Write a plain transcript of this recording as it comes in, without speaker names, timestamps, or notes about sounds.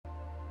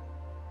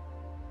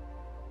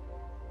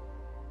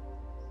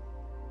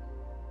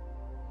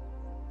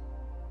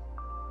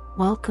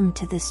Welcome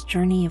to this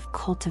journey of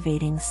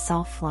cultivating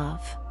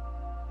self-love.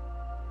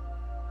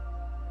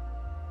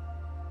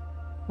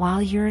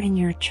 While you're in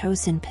your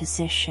chosen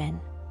position,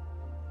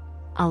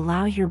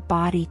 allow your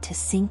body to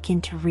sink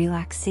into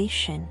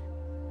relaxation.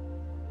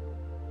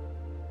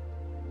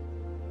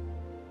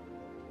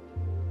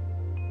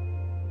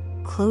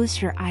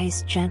 Close your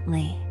eyes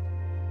gently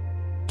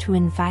to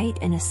invite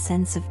in a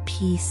sense of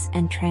peace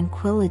and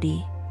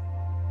tranquility.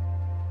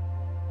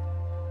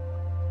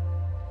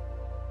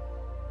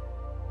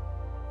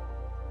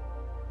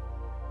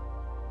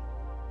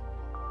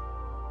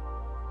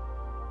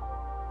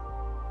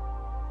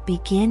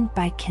 Begin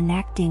by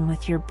connecting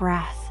with your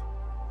breath,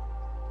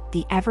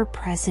 the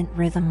ever-present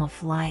rhythm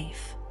of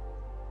life.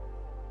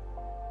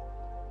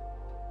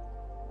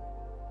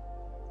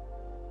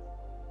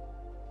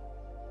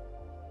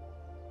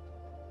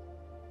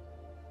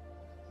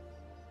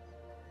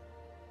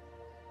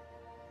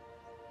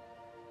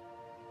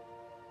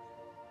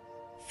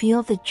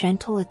 Feel the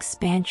gentle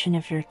expansion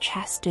of your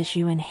chest as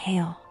you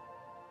inhale,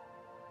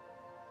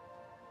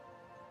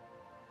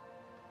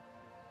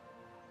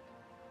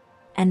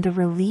 and the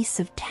release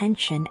of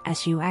tension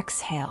as you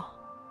exhale.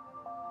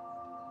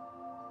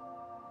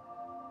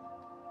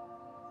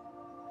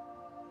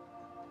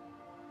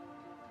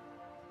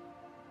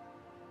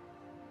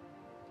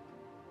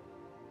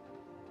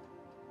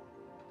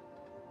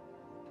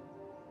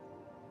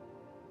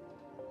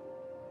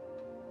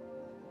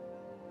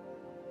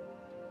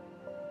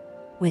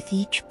 With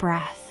each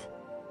breath,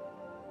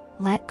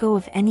 let go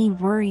of any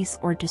worries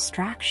or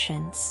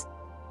distractions,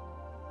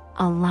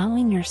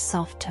 allowing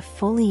yourself to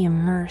fully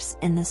immerse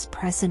in this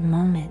present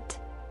moment.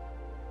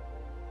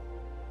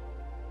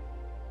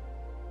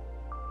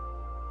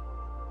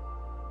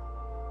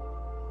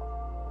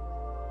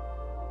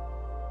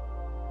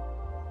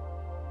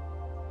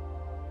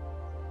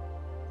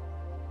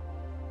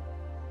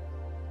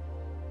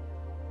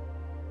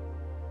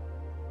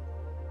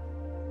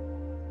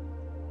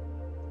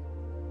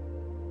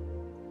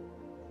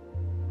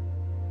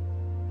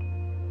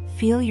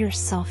 Feel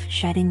yourself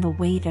shedding the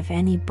weight of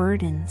any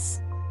burdens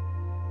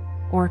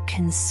or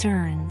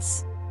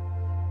concerns.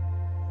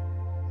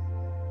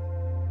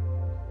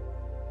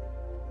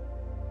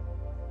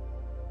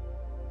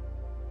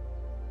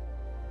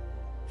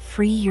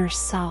 Free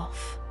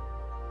yourself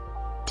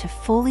to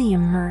fully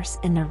immerse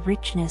in the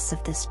richness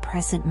of this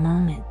present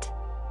moment.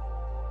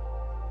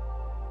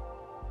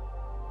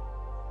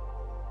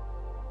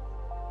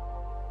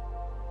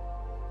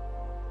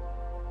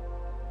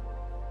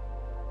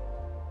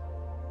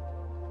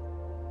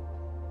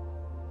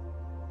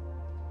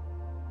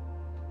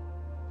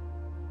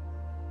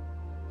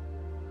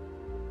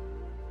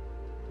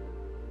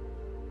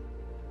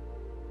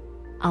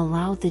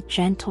 Allow the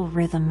gentle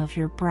rhythm of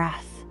your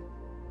breath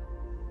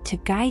to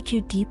guide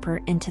you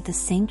deeper into the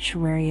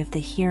sanctuary of the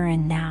here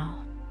and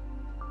now,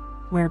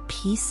 where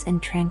peace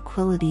and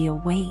tranquility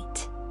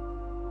await.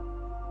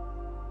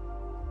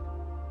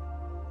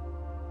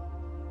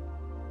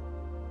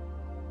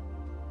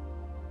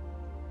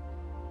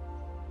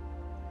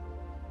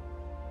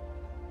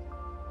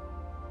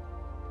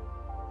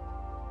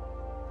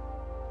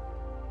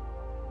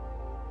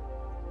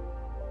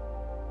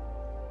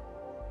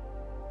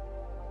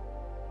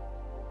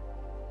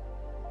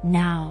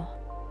 Now,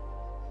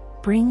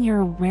 bring your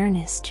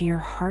awareness to your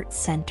heart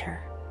center,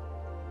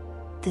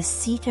 the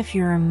seat of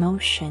your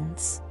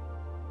emotions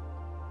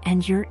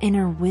and your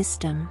inner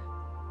wisdom.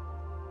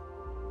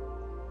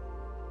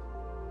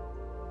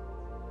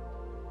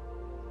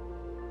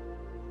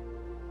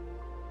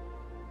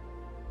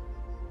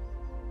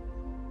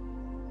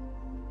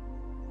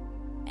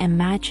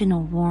 Imagine a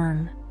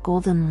warm,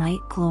 golden light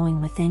glowing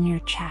within your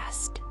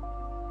chest,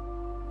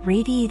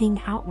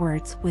 radiating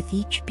outwards with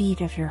each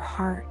beat of your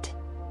heart.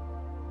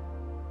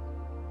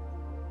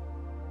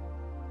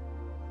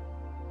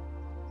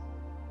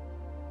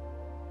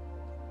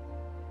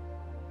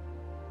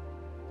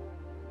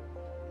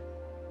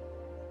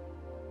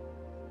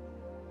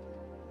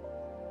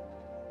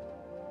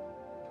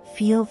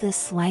 Feel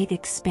this light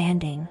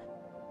expanding,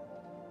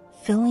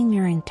 filling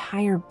your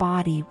entire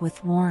body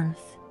with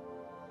warmth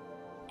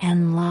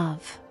and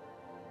love.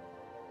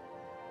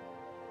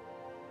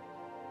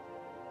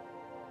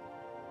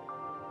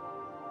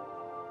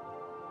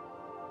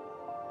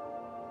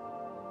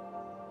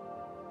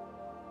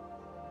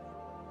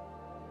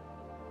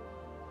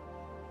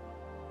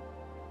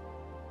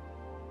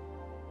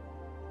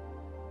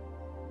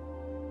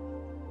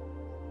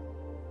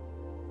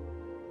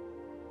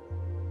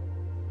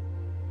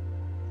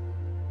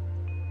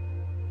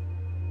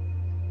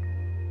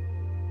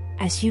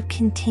 As you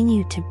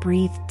continue to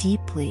breathe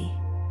deeply,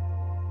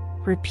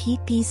 repeat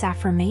these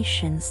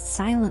affirmations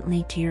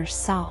silently to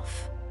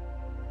yourself.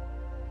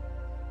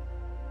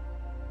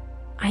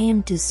 I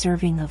am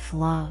deserving of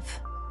love.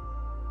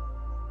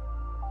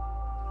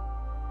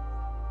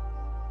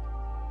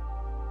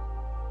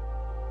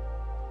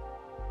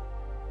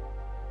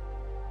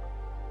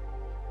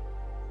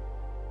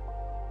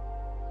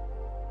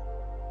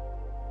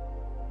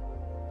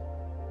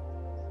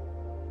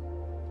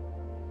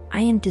 I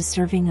I am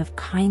deserving of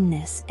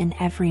kindness in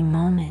every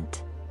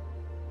moment.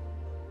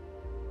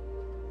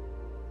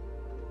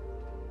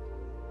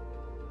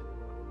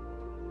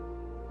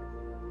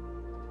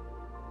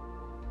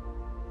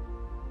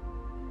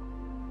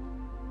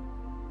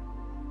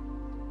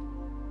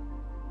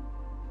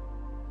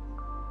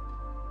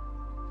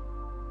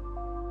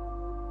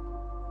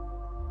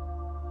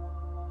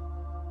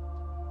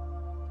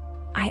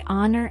 I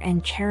honor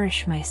and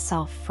cherish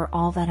myself for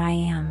all that I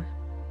am.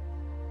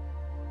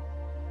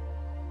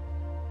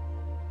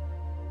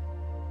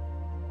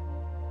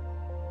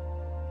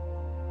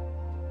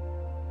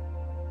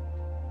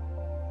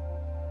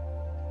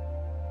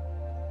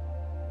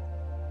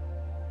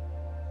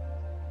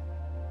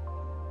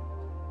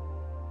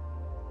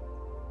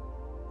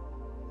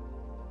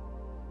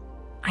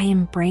 I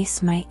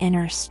embrace my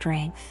inner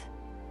strength.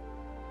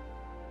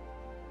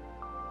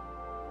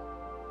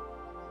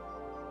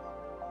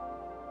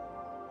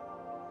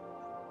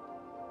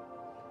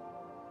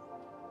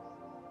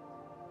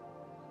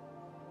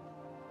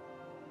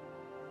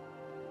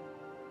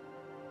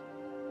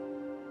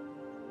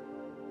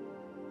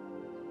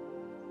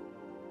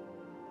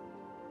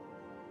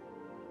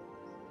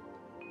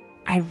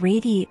 I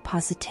radiate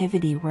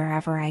positivity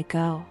wherever I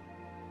go.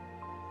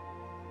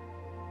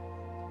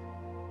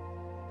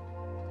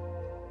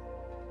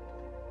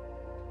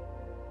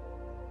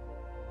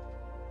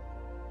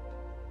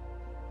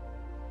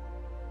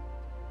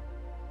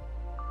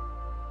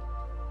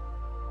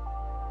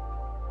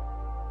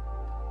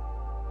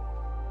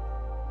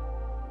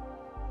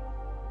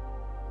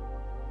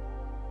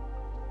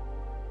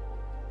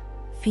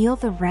 Feel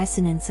the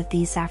resonance of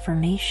these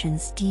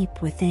affirmations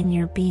deep within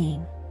your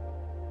being,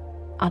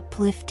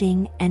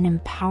 uplifting and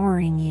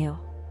empowering you.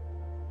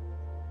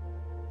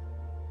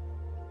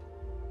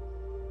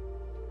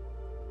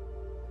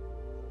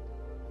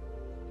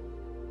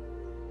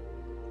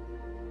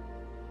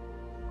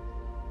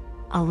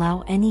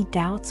 Allow any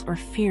doubts or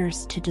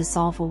fears to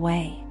dissolve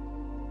away,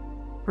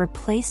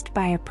 replaced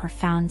by a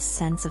profound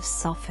sense of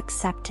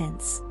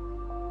self-acceptance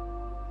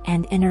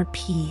and inner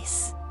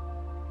peace.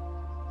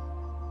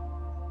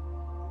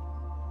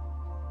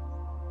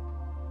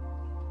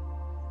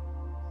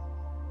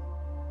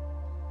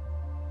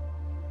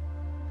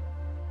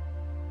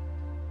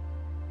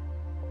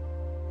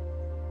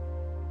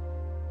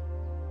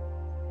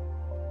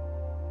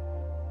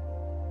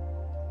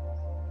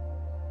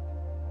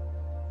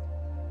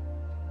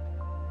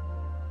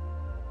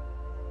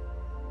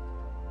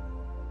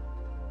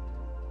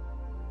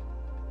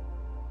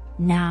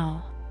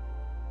 Now,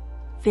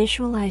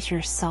 visualize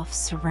yourself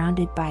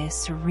surrounded by a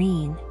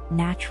serene,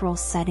 natural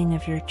setting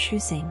of your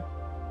choosing.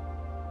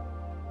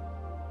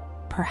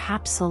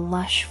 Perhaps a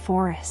lush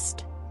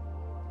forest,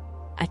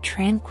 a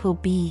tranquil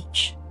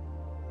beach,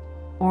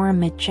 or a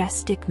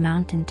majestic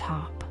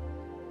mountaintop.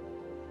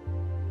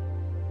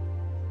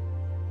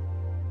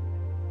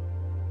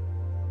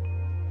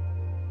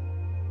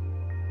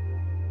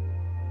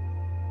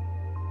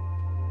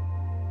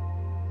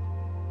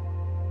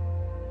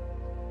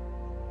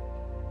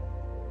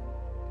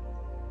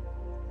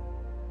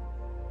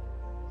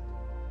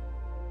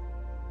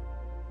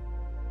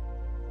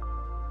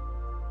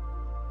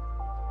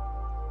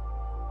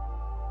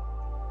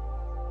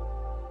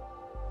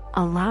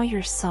 Allow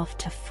yourself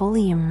to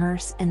fully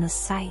immerse in the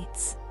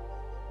sights,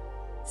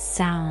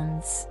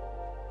 sounds,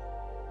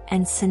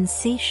 and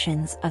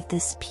sensations of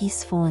this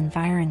peaceful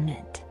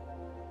environment.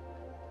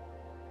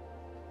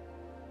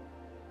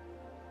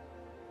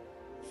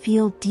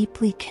 Feel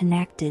deeply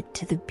connected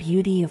to the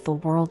beauty of the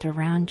world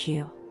around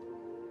you.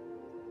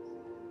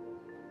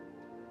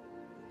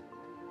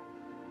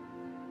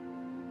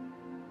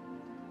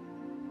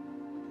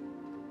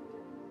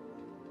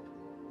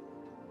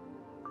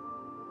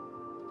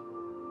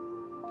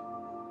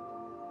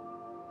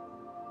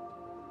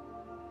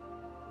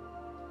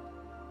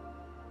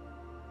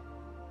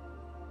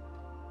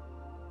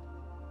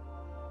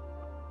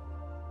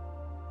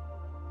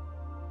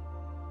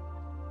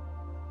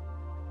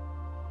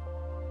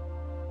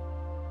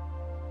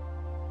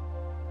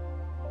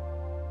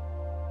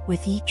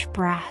 With each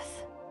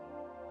breath,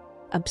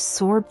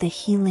 absorb the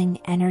healing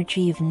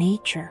energy of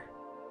nature,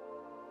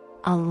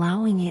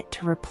 allowing it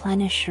to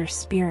replenish your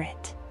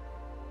spirit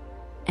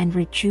and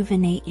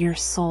rejuvenate your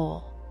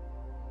soul.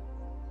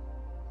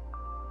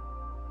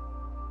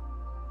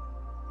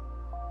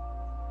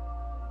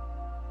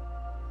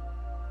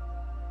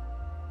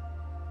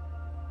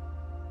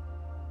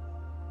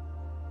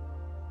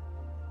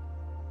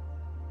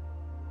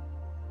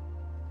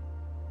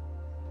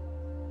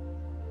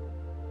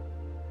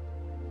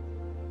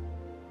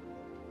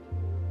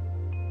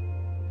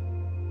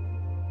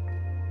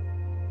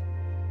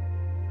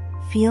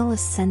 Feel a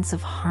sense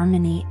of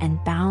harmony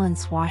and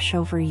balance wash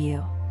over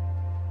you,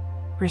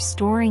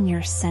 restoring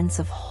your sense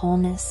of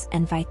wholeness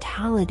and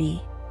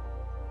vitality.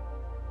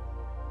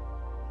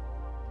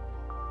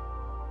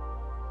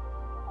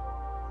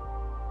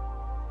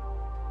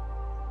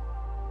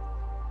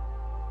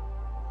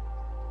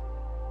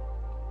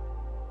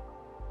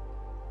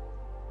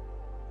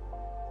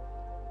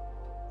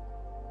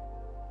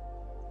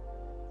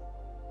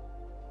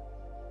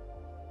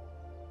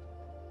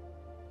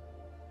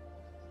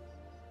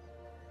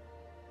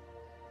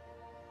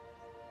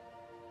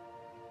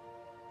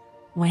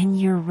 When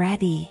you're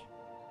ready,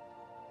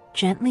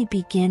 gently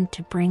begin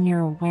to bring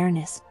your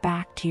awareness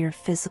back to your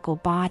physical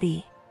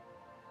body.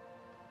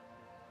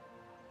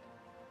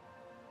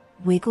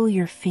 Wiggle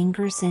your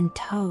fingers and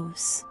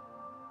toes,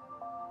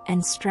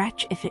 and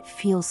stretch if it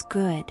feels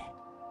good.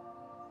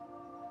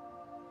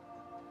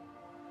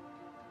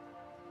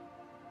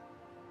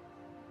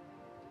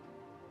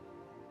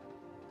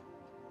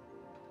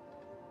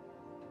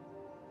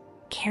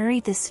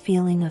 Carry this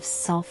feeling of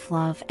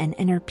self-love and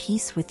inner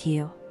peace with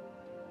you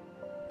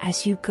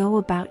as you go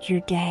about your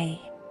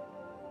day.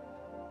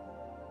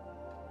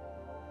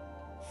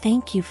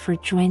 Thank you for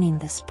joining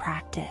this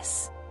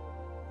practice.